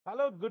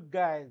Hello good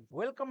guys,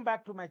 welcome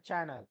back to my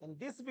channel. In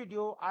this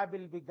video, I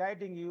will be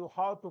guiding you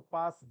how to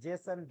pass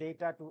JSON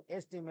data to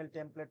HTML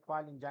template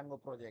file in Django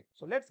project.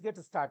 So let's get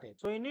started.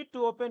 So you need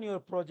to open your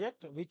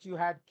project which you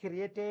had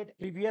created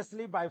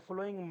previously by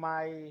following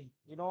my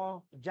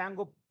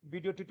Django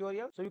video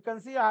tutorial. So you can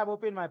see I have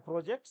opened my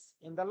projects.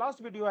 In the last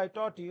video, I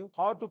taught you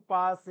how to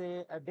pass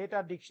a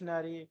data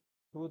dictionary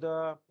to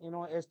the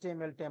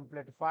HTML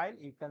template file.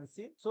 You can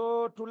see.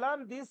 So to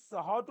learn this,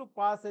 how to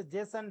pass a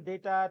JSON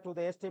data to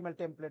the HTML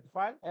template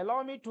file,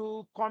 allow me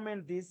to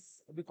comment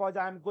this because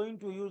I'm going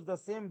to use the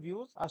same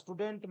views, a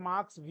student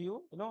marks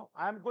view.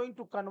 I'm going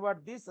to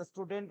convert this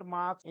student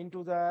marks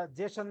into the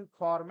JSON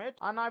format,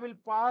 and I will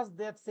pass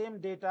that same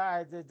data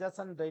as a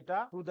JSON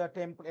data to the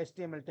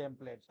HTML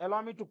template.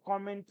 Allow me to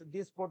comment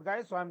this code,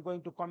 guys. So I'm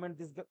going to comment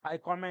this. I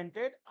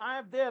commented.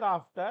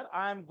 Thereafter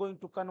I am going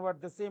to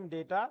convert the same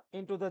data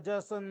into the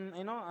JSON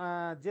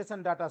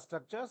data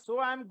structure. So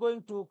I'm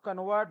going to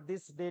convert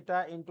this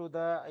data into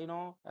the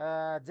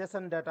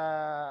JSON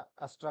data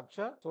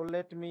structure. So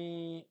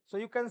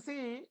you can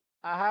see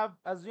I have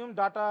assumed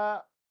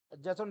data.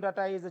 JSON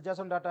data is a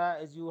JSON data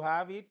as you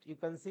have it. You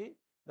can see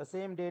the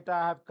same data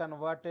I have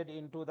converted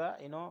into the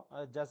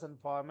JSON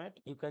format.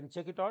 You can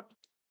check it out.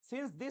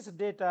 Since this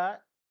data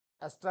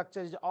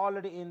structure is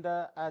already in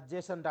the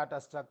JSON data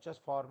structures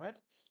format,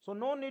 so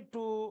no need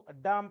to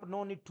dump,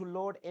 no need to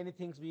load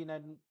anything.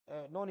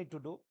 No need to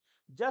do.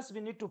 Just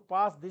we need to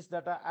pass this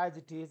data as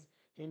it is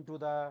into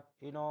the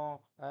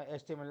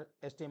HTML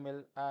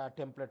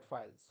template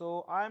file.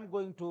 So I'm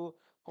going to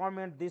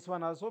comment this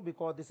one also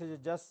because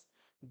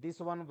this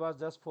one was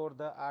just for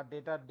the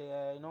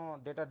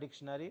data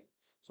dictionary.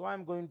 So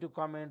I'm going to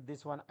comment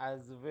this one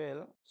as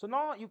well. So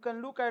now you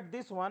can look at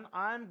this one.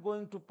 I'm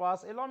going to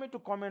pass, allow me to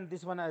comment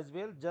this one as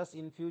well, just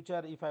in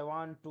future if I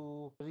want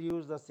to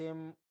reuse the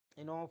same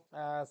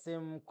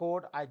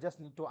code, I just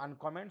need to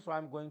uncomment. So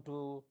I'm going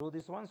to do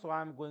this one. So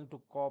I'm going to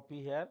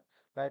copy here,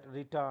 right,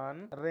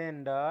 return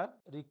render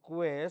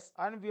request,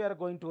 and we are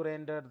going to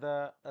render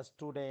the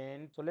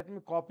student. So let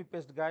me copy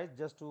paste, guys,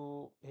 just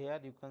to here.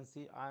 You can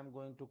see I'm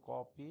going to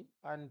copy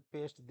and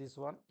paste this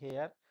one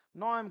here.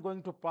 Now I'm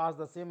going to pass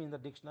the same in the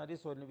dictionary.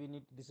 So we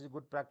need, this is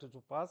good practice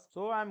to pass.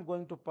 So I'm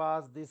going to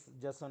pass this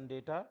JSON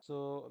data.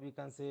 So we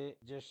can say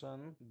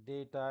JSON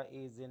data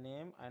is a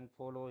name and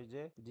follow is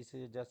a, this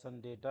is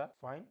JSON data.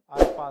 Fine,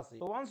 I'll pass it.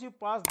 So once you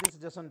pass this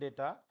JSON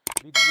data,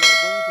 we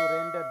are going to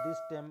render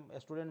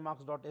this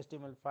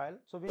studentmarks.html file.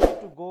 So we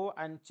need to go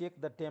and check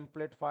the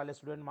template file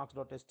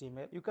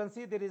studentmarks.html. You can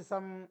see there is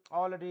some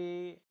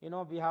already,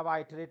 we have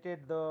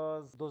iterated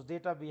those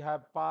data we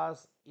have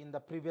passed in the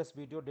previous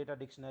video data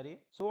dictionary.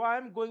 So I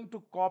am going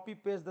to copy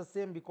paste the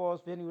same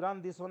because when you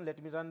run this one,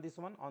 let me run this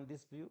one on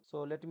this view.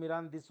 So let me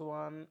run this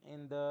one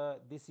in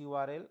this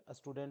URL, a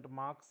student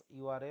marks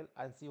URL,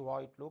 and see how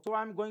it looks. So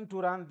I'm going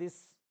to run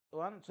this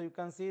one. So you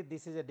can see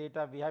this is a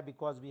data we have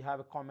because we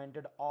have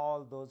commented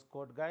all those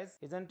code, guys,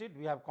 isn't it?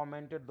 We have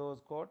commented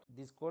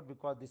this code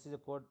because this is a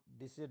code,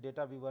 this is a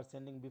data we were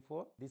sending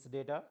before, this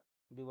data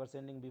we were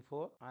sending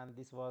before, and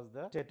this was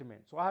the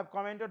statement. So I have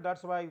commented,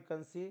 that's why you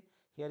can see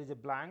here is a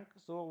blank.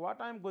 So what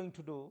I'm going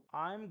to do,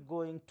 I'm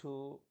going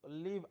to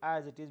leave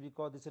as it is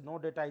because this is no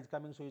data is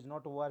coming, so it's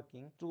not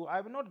working. So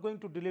I'm not going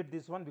to delete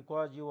this one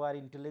because you are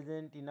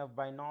intelligent enough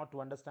by now to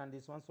understand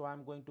this one. So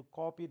I'm going to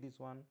copy this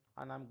one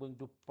and I'm going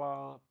to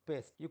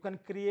paste. You can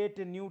create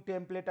a new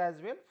template as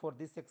well for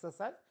this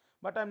exercise,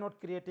 but I'm not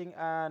creating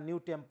a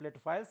new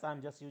template files.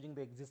 I'm just using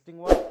the existing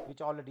one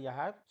which already I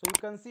have. So you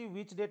can see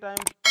which data I'm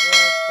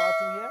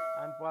passing here.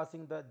 I'm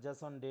passing the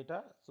JSON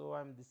data. So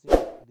I'm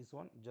this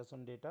one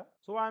JSON data.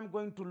 So I'm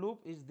going to loop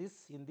is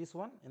this in this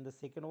one, in the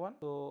second one.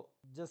 So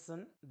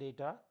JSON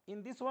data.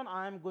 In this one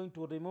I am going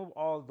to remove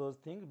all those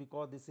things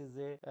because this is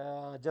a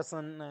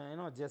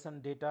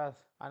JSON data,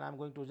 and I'm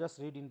going to just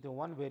read into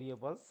one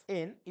variables.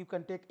 N, you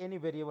can take any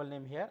variable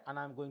name here, and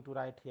I'm going to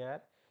write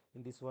here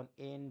in this one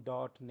n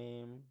dot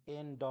name,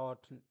 n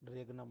dot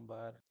reg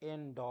number,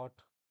 n dot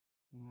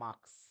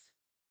marks.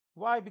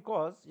 Why?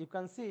 Because you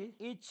can see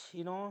each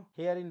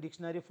here in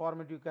dictionary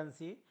format you can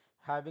see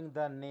having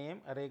the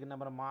name, reg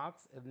number,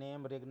 marks,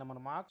 name, reg number,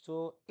 marks.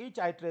 So each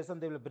iteration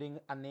they will bring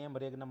a name,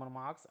 reg number,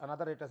 marks.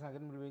 Another iteration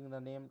again will bring the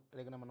name,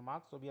 reg number,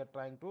 marks. So we are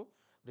trying to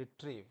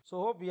retrieve.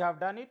 So hope we have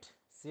done it.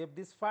 Save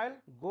this file,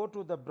 go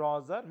to the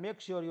browser,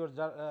 make sure your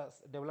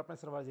development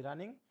server is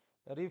running,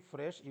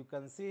 refresh. You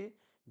can see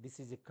this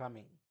is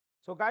coming.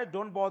 So guys,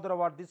 don't bother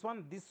about this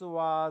one. This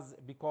was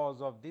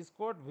because of this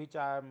code which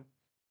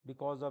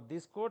because of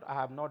this code I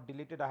have not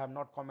deleted, I have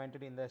not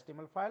commented in the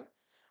HTML file,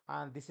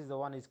 and this is the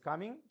one is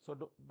coming.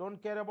 So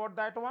don't care about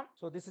that one.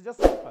 So this is just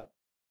simple.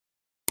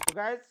 So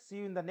guys, see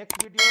you in the next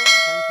video.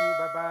 Thank you.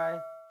 Bye bye.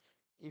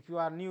 If you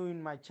are new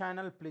in my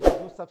channel, please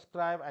do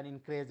subscribe and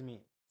encourage me.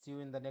 See you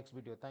in the next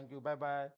video. Thank you. Bye bye.